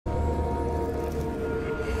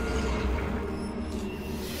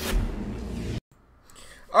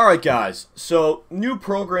Alright guys, so new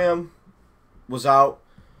program was out.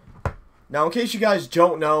 Now in case you guys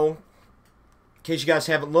don't know, in case you guys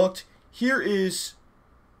haven't looked, here is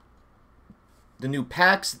the new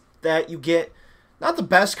packs that you get. Not the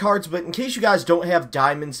best cards, but in case you guys don't have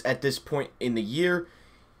diamonds at this point in the year,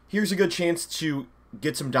 here's a good chance to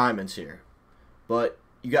get some diamonds here. But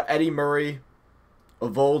you got Eddie Murray,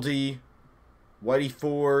 Eovaldi, Whitey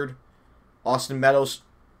Ford, Austin Meadows,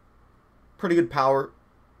 pretty good power.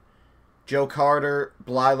 Joe Carter,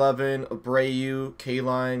 Blyleven, Abreu,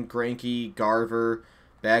 Kaline, Greinke, Garver,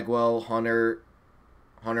 Bagwell, Hunter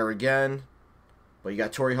again. But you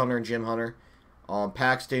got Torii Hunter and Jim Hunter.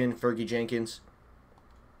 Paxton, Fergie Jenkins.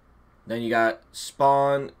 Then you got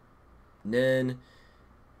Spawn, Nin,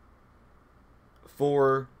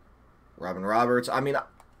 Four, Robin Roberts. I mean,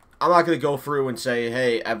 I'm not going to go through and say,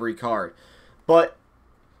 hey, every card. But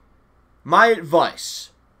my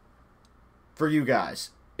advice for you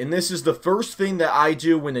guys, and this is the first thing that I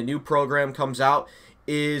do when the new program comes out,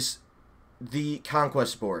 is the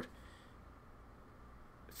Conquest board.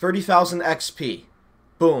 30,000 XP.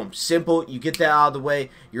 Boom. Simple. You get that out of the way.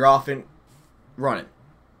 You're off and running.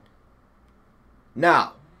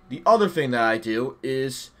 Now, the other thing that I do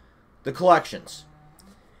is the collections.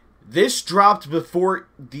 This dropped before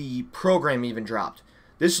the program even dropped.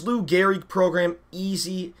 This Lou Gehrig program,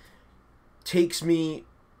 easy, takes me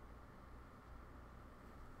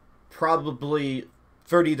probably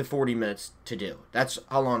 30 to 40 minutes to do. That's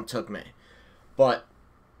how long it took me. But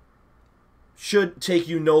should take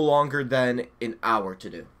you no longer than an hour to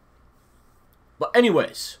do. But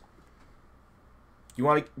anyways, you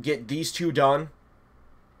want to get these two done.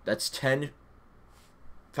 That's 10,000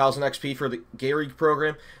 XP for the Gehrig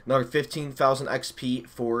program. Another 15,000 XP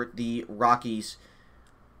for the Rockies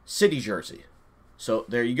City jersey. So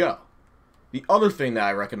there you go. The other thing that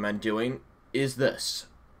I recommend doing is this.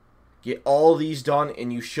 Get all these done,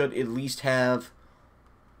 and you should at least have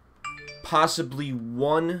possibly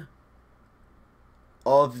one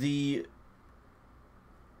of the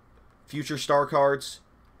future star cards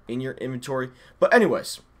in your inventory. But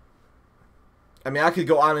anyways, I mean, I could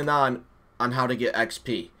go on how to get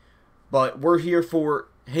XP. But we're here for,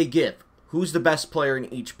 hey, Give, who's the best player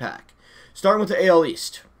in each pack? Starting with the AL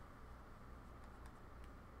East.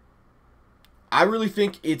 I really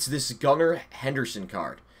think it's this Gunnar Henderson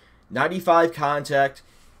card. 95 contact,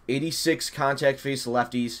 86 contact face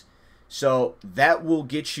lefties. So that will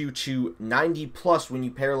get you to 90 plus when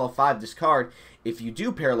you parallel 5 this card, if you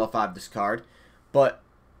do parallel 5 this card. But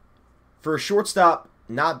for a shortstop,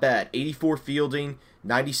 not bad. 84 fielding,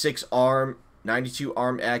 96 arm, 92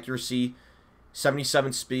 arm accuracy,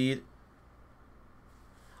 77 speed.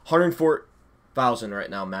 104,000 right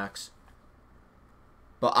now, max.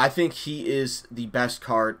 But I think he is the best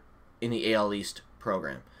card in the AL East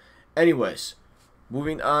program. Anyways,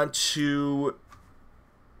 moving on to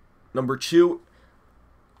number 2.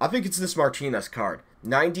 I think it's this Martinez card.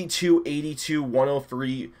 92, 82,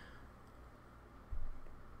 103,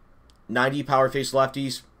 90 power face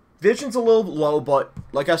lefties. Vision's a little low, but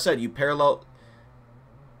like I said, you parallel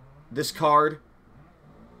this card.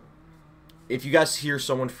 If you guys hear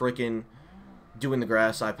someone freaking doing the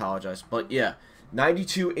grass, I apologize. But yeah,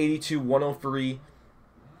 92, 82, 103.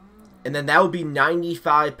 And then that would be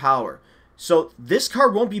 95 power. So this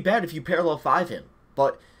card won't be bad if you parallel 5 him.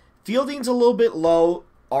 But fielding's a little bit low.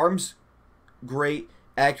 Arm's great.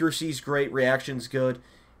 Accuracy's great. Reaction's good.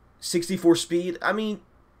 64 speed. I mean,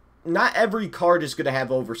 not every card is going to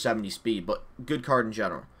have over 70 speed, but good card in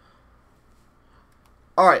general.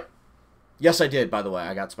 Alright. Yes, I did, by the way.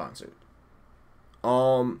 I got sponsored.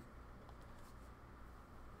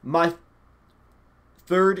 My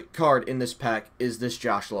third card in this pack is this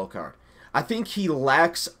Josh Lowe card. I think he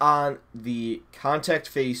lacks on the contact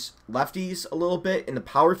face lefties a little bit, and the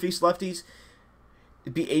power face lefties.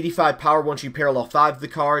 It'd be 85 power once you parallel 5 the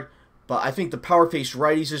card, but I think the power face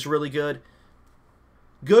righties is really good.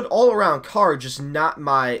 Good all-around card, just not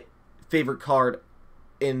my favorite card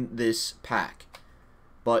in this pack.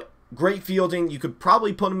 But great fielding. You could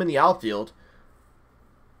probably put him in the outfield.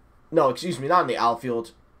 No, excuse me, not in the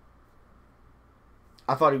outfield.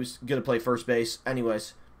 I thought he was going to play first base.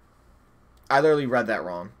 Anyways, I literally read that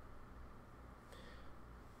wrong.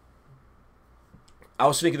 I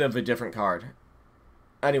was thinking of a different card.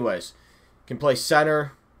 Anyways, can play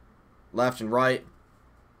center, left, and right.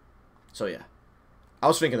 So, yeah. I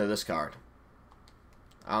was thinking of this card.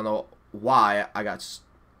 I don't know why I got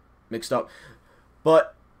mixed up.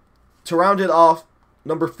 But to round it off,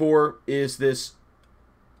 number 4 is this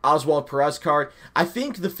Oswald Perez card. I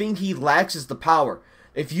think the thing he lacks is the power.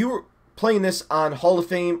 If you're playing this on Hall of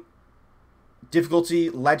Fame difficulty,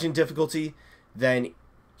 legend difficulty, then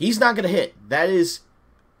he's not going to hit. That is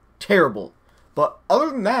terrible. But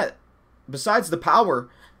other than that, besides the power,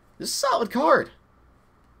 this is a solid card.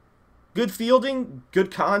 Good fielding,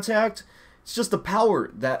 good contact. It's just the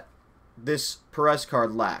power that this Perez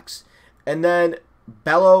card lacks. And then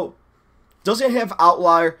Bello doesn't have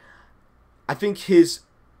outlier. I think his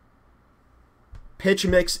pitch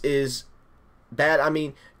mix is bad. I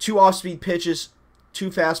mean, 2 off-speed pitches, 2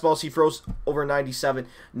 fastballs. He throws over 97.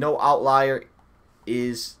 No outlier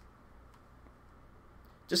is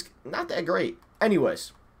just not that great.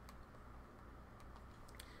 Anyways,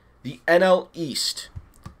 the NL East.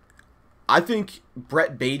 I think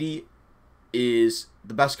Brett Baty is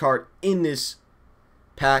the best card in this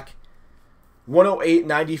pack. 108,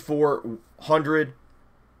 94, 100,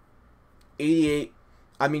 88.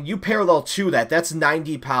 I mean, you parallel to that. That's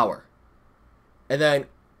 90 power. And then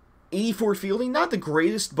 84 fielding. Not the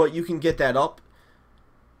greatest, but you can get that up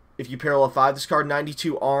if you parallel 5. This card,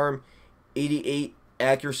 92 arm, 88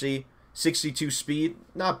 accuracy, 62 speed.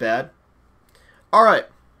 Not bad. All right.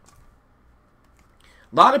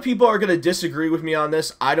 A lot of people are going to disagree with me on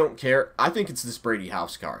this. I don't care. I think it's this Brady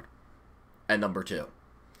House card at number 2.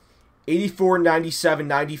 84, 97,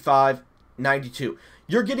 95, 92.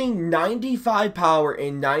 You're getting 95 power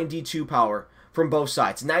and 92 power from both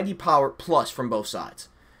sides. 90 power plus from both sides.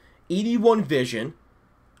 81 vision.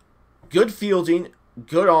 Good fielding.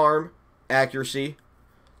 Good arm. Accuracy.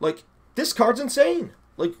 Like, this card's insane.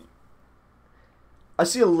 Like, I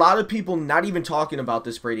see a lot of people not even talking about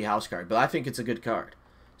this Brady House card, but I think it's a good card.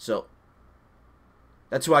 So,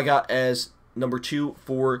 that's who I got as number 2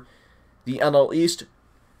 for the NL East.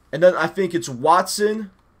 And then I think it's Watson.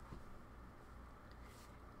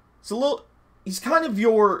 He's kind of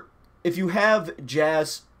your, if you have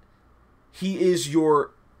Jazz, he is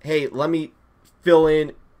your, hey, let me fill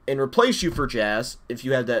in and replace you for Jazz if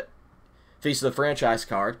you have that face of the franchise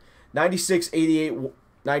card. 96, 88,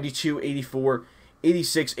 92, 84,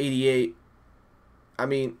 86, 88. I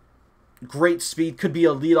mean, great speed. Could be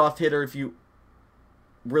a leadoff hitter if you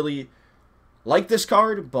really like this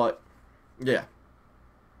card, but yeah.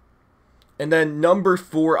 And then number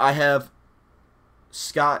 4, I have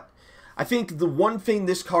Scott. I think the one thing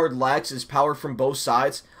this card lacks is power from both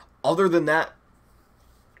sides. Other than that,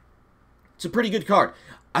 it's a pretty good card.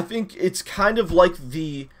 I think it's kind of like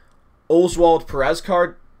the Oswald Perez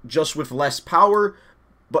card, just with less power.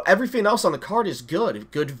 But everything else on the card is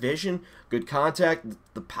good. Good vision, good contact.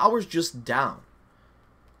 The power's just down.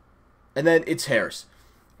 And then it's Harris.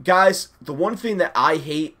 Guys, the one thing that I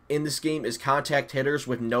hate in this game is contact hitters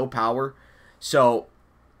with no power. So,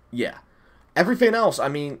 yeah. Everything else, I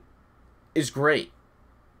mean, is great.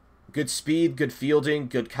 Good speed, good fielding,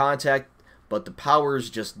 good contact, but the power is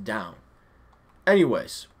just down.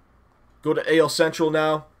 Anyways, go to AL Central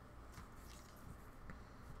now.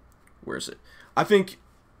 Where is it? I think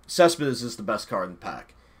Cespedes is the best card in the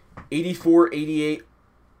pack. 84, 88,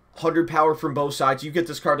 100 power from both sides. You get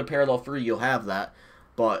this card to parallel 3, you'll have that.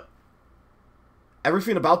 But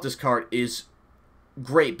everything about this card is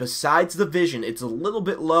great. Besides the vision, it's a little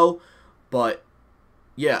bit low, but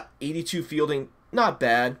yeah, 82 fielding, not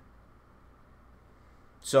bad.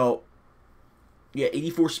 So, yeah,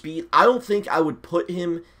 84 speed. I don't think I would put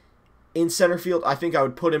him in center field. I think I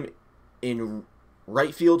would put him in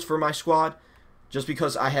right fields for my squad, just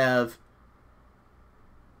because I have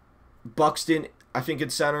Buxton, I think, in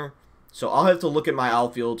center. So I'll have to look at my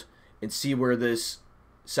outfield and see where this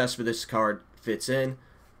Cespedes card fits in.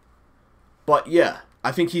 But yeah,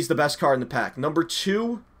 I think he's the best card in the pack. Number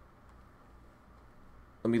 2,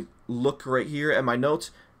 let me look right here at my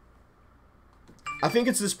notes. I think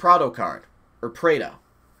it's this Prado card, or Prado.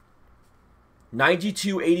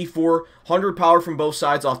 92, 84, 100 power from both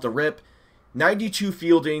sides off the rip. 92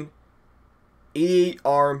 fielding, 88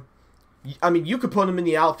 arm. I mean, you could put him in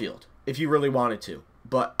the outfield if you really wanted to.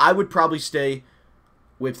 But I would probably stay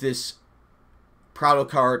with this Prado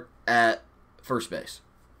card at first base.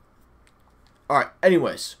 Alright,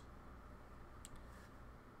 anyways.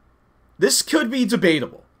 This could be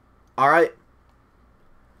debatable. Alright?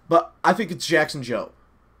 But I think it's Jackson Jobe.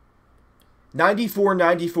 94,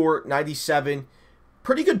 94, 97.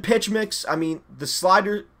 Pretty good pitch mix. I mean, the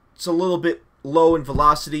slider, it's a little bit low in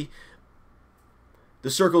velocity.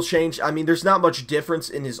 The circles change. I mean, there's not much difference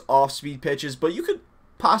in his off-speed pitches, but you could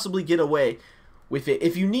possibly get away with it.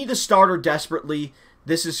 If you need a starter desperately,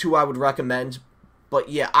 this is who I would recommend. But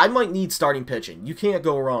yeah, I might need starting pitching. You can't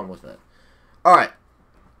go wrong with it. Alright.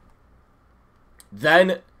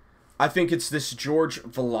 Then, I think it's this George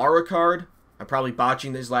Valera card. I'm probably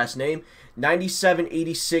botching his last name. 97,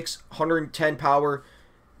 86, 110 power.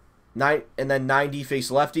 and then 90 face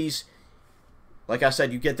lefties. Like I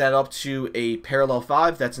said, you get that up to a parallel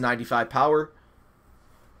 5. That's 95 power.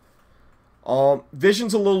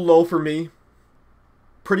 Vision's a little low for me.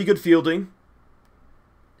 Pretty good fielding.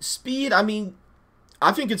 Speed, I mean,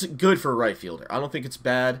 I think it's good for a right fielder. I don't think it's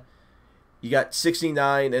bad. You got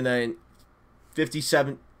 69 and then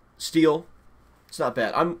 57 steal. It's not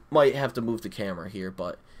bad. I might have to move the camera here,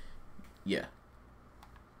 but yeah.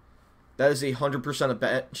 That is 100% a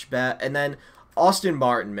bench bat. And then Austin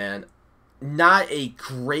Martin, man. Not a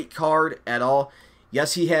great card at all.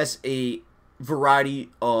 Yes, he has a variety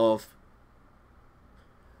of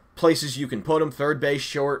places you can put him. Third base,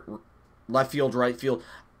 short, left field, right field.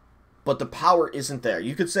 But the power isn't there.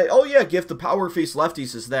 You could say, oh yeah, Gift, the power face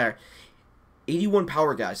lefties is there. 81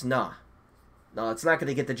 power guys, nah. No, it's not going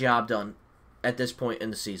to get the job done at this point in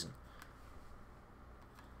the season.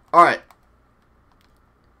 Alright.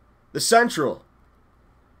 The Central.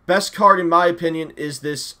 Best card, in my opinion, is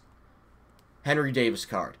this Henry Davis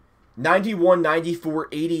card. 91, 94,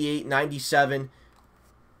 88, 97,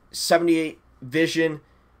 78 vision.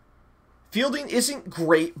 Fielding isn't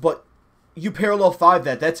great, but you parallel 5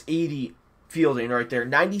 that. That's 80 fielding right there.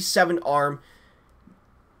 97 arm,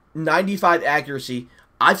 95 accuracy.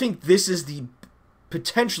 I think this is the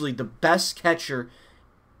potentially the best catcher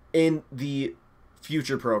in the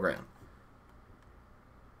future program.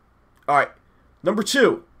 Alright, number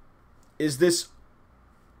 2 is this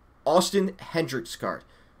Austin Hendricks card.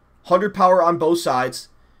 100 power on both sides.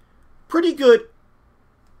 Pretty good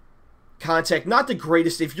contact. Not the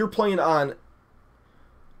greatest. If you're playing on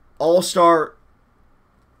All-Star,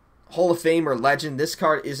 Hall of Fame, or Legend, this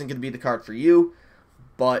card isn't going to be the card for you.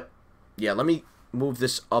 But, yeah, let me move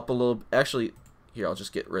this up a little. Actually, here, I'll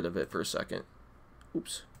just get rid of it for a second.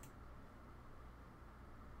 Oops.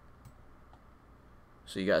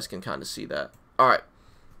 So you guys can kind of see that. Alright.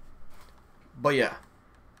 But, yeah.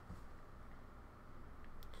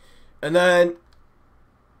 And then,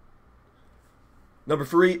 number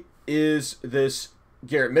 3 is this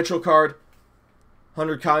Garrett Mitchell card.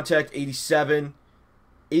 100 contact, 87,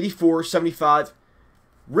 84, 75.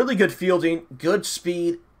 Really good fielding, good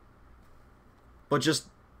speed. But just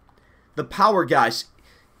the power, guys.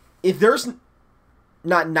 If there's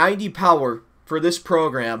not 90 power for this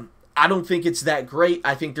program, I don't think it's that great.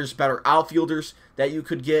 I think there's better outfielders that you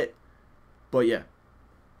could get. But yeah.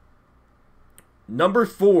 Number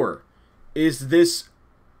 4 is this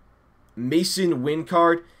Mason Wynn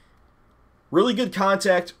card. Really good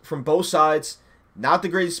contact from both sides. Not the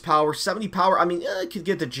greatest power. 70 power, I mean, it could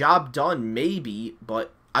get the job done, maybe.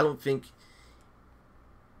 But I don't think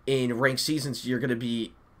in ranked seasons you're going to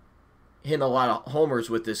be hitting a lot of homers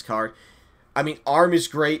with this card. I mean, arm is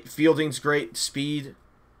great. Fielding's great. Speed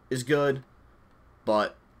is good.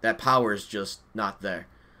 But that power is just not there.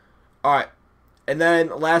 Alright. And then,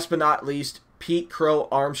 last but not least, Pete Crow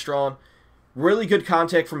Armstrong. Really good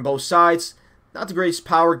contact from both sides. Not the greatest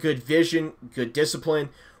power. Good vision. Good discipline.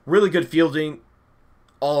 Really good fielding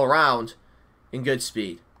all around. And good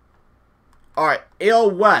speed. Alright.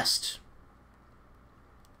 AL West.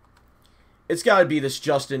 It's got to be this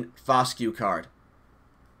Justin Foscue card.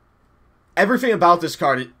 Everything about this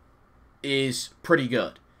card is pretty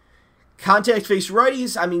good. Contact face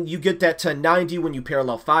righties, I mean, you get that to 90 when you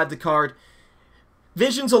parallel 5 the card.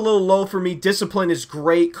 Vision's a little low for me. Discipline is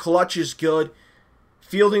great. Clutch is good.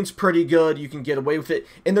 Fielding's pretty good. You can get away with it.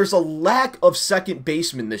 And there's a lack of second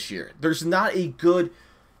baseman this year. There's not a good,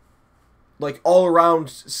 like, all-around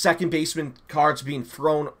second baseman cards being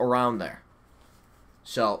thrown around there.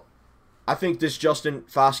 So, I think this Justin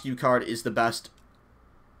Foscue card is the best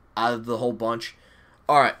out of the whole bunch.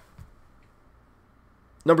 Alright.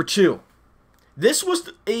 Number 2. This was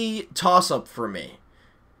a toss-up for me.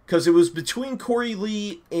 Because it was between Corey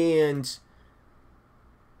Lee and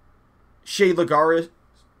Shea Lagares.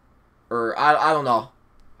 Or, I don't know.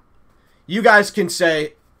 You guys can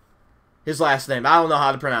say his last name. I don't know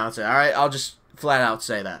how to pronounce it, alright? I'll just flat out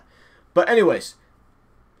say that. But anyways.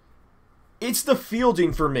 It's the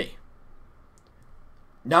fielding for me.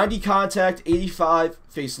 90 contact, 85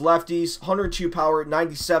 face lefties, 102 power,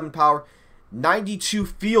 97 power, 92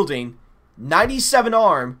 fielding, 97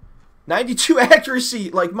 arm, 92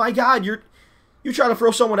 accuracy. Like, my God, you're trying to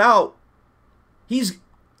throw someone out. He's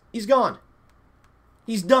gone.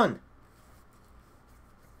 He's done.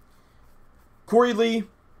 Corey Lee,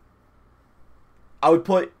 I would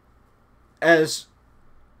put as,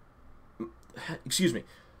 excuse me,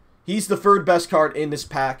 he's the third best card in this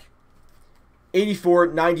pack.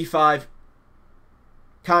 84, 95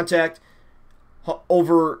 contact,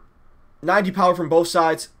 over 90 power from both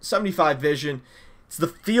sides, 75 vision. It's the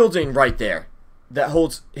fielding right there that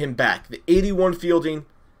holds him back. The 81 fielding,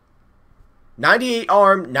 98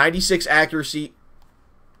 arm, 96 accuracy.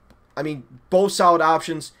 I mean, both solid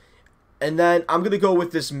options. And then I'm going to go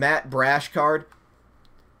with this Matt Brash card.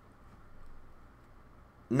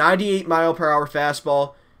 98 mile per hour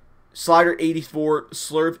fastball, slider 84,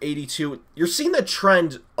 slurve 82. You're seeing the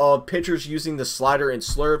trend of pitchers using the slider and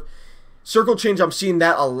slurve. Circle change, I'm seeing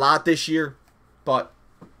that a lot this year, but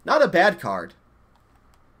not a bad card.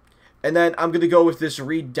 And then I'm going to go with this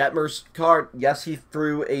Reed Detmers card. Yes, he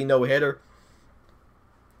threw a no-hitter,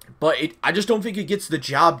 but I just don't think it gets the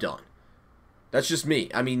job done. That's just me.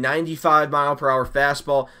 I mean, 95 mile per hour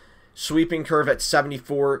fastball, sweeping curve at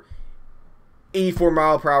 74, 84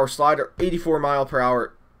 mile per hour slider, 84 mile per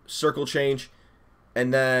hour circle change,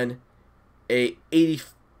 and then a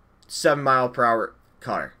 87 mile per hour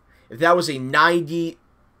cutter. If that was a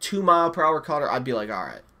 92 mile per hour cutter, I'd be like, all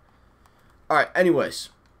right. All right, anyways.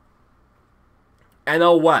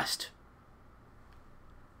 NL West.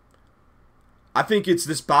 I think it's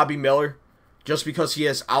this Bobby Miller, just because he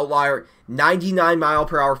has outlier 99 mile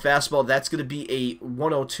per hour fastball. That's going to be a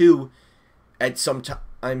 102 at some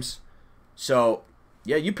times. So,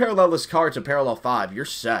 yeah, you parallel this card to parallel 5. You're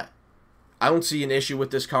set. I don't see an issue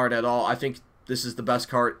with this card at all. I think this is the best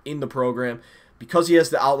card in the program because he has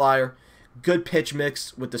the outlier, good pitch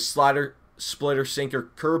mix with the slider, splitter, sinker,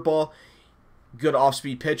 curveball, good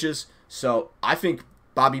off-speed pitches. So, I think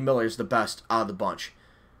Bobby Miller is the best out of the bunch.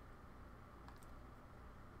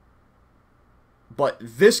 But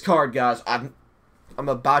this card, guys, I'm going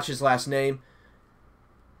to botch his last name.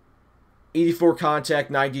 84 contact,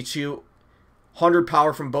 92. 100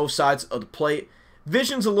 power from both sides of the plate.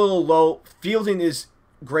 Vision's a little low. Fielding is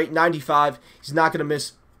great, 95. He's not going to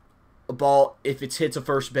miss a ball if it's hit to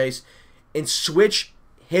first base. And switch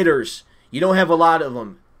hitters, you don't have a lot of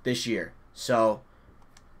them this year. So,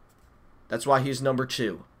 that's why he's number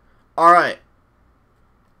 2. All right.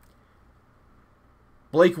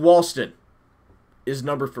 Blake Walston is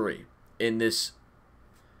number 3 in this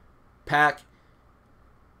pack.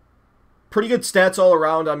 Pretty good stats all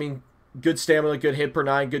around. I mean, good stamina, good hit per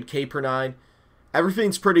 9, good K per 9.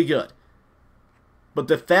 Everything's pretty good. But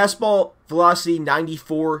the fastball velocity,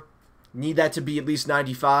 94. Need that to be at least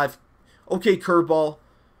 95. Okay, curveball.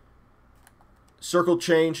 Circle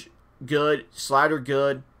change, good. Slider,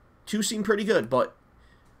 good. 2 seem pretty good, but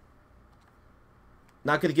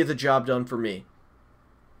not going to get the job done for me.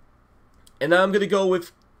 And now I'm going to go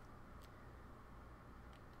with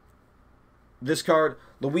this card,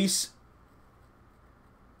 Luis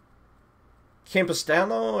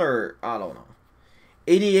Campistano, or I don't know.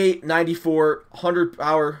 88, 94, 100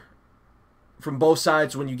 power from both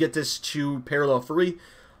sides when you get this to parallel 3.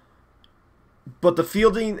 But the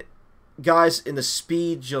fielding, guys, and the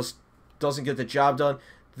speed just doesn't get the job done.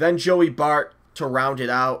 Then Joey Bart to round it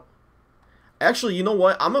out. Actually, you know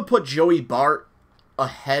what? I'm going to put Joey Bart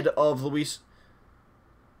ahead of Luis.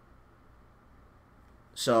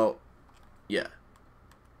 So, yeah.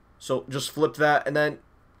 So, just flip that. And then,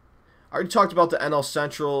 I already talked about the NL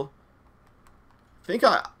Central. Did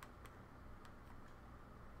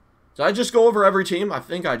I just go over every team? I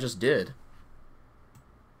think I just did.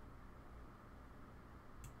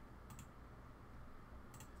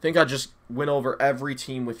 I think I just went over every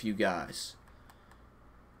team with you guys.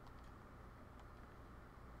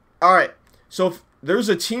 Alright, so if there's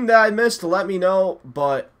a team that I missed, let me know,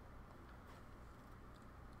 but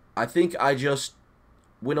I think I just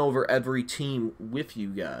went over every team with you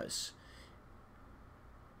guys.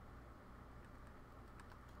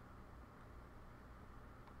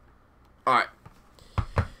 Alright.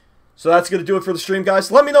 So that's going to do it for the stream,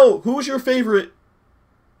 guys. Let me know, who's your favorite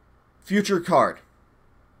future card?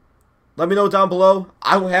 Let me know down below.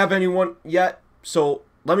 I don't have anyone yet, so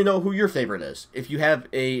let me know who your favorite is. If you have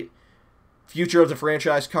a future of the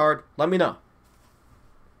franchise card, let me know.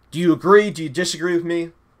 Do you agree? Do you disagree with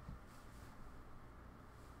me?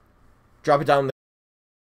 Drop it down in the